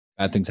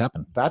Bad things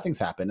happen. Bad things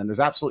happen. And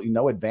there's absolutely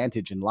no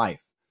advantage in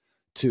life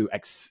to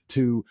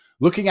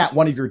looking at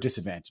one of your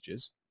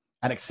disadvantages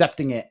and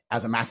accepting it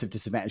as a massive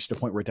disadvantage to the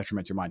point where it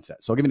detriments your mindset.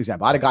 So I'll give you an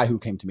example. I had a guy who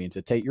came to me and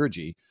said, Tate, you're a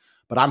G,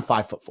 but I'm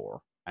 5'4",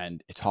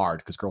 and it's hard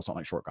because girls don't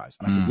like short guys.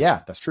 And I said,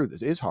 yeah, that's true.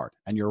 This is hard.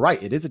 And you're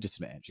right. It is a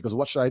disadvantage. He goes,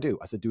 what should I do?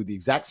 I said, do the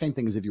exact same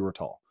thing as if you were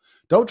tall.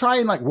 Don't try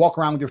and like walk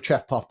around with your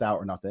chest puffed out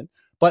or nothing.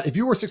 But if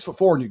you were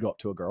 6'4" and you go up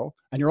to a girl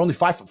and you're only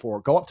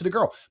 5'4", go up to the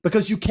girl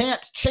because you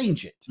can't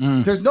change it.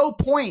 There's no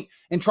point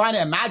in trying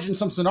to imagine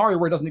some scenario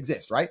where it doesn't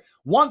exist, right?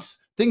 Once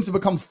things have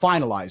become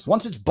finalized,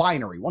 once it's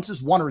binary, once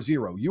it's 1 or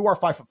 0, you are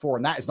 5'4"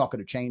 and that is not going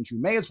to change.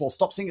 You may as well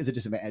stop seeing it as a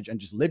disadvantage and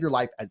just live your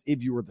life as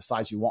if you were the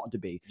size you wanted to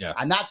be. Yeah.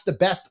 And that's the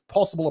best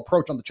possible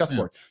approach on the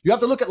chessboard. You have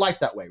to look at life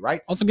that way,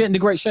 right? Also get into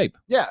great shape.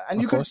 Yeah.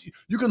 And you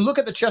can look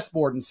at the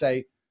chessboard and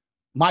say,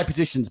 my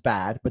position's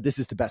bad, but this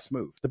is the best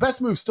move. The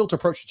best move is still to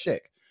approach the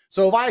chick.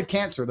 So if I had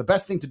cancer, the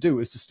best thing to do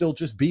is to still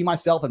just be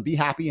myself and be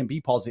happy and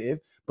be positive,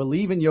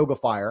 believe in yoga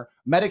fire,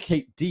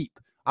 meditate deep.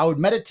 I would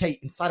meditate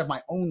inside of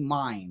my own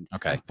mind.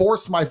 Okay. And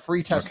force my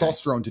free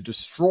testosterone to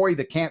destroy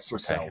the cancer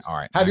cells. All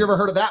right. Have you ever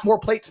heard of that? More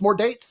plates, more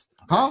dates?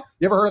 Huh?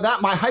 You ever heard of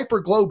that? My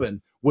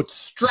hyperglobin would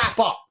strap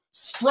up,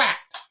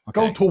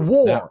 go to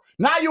war.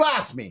 Now you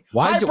ask me.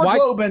 Why'd you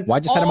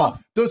set him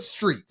off? The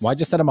streets. Why'd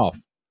you set him off?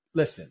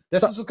 Listen,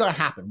 this is what's going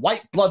to happen.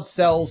 White blood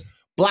cells,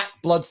 black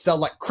blood cell,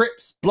 like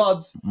Crips,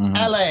 Bloods,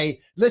 LA.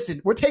 Listen,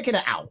 we're taking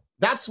it out.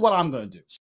 That's what I'm going to do.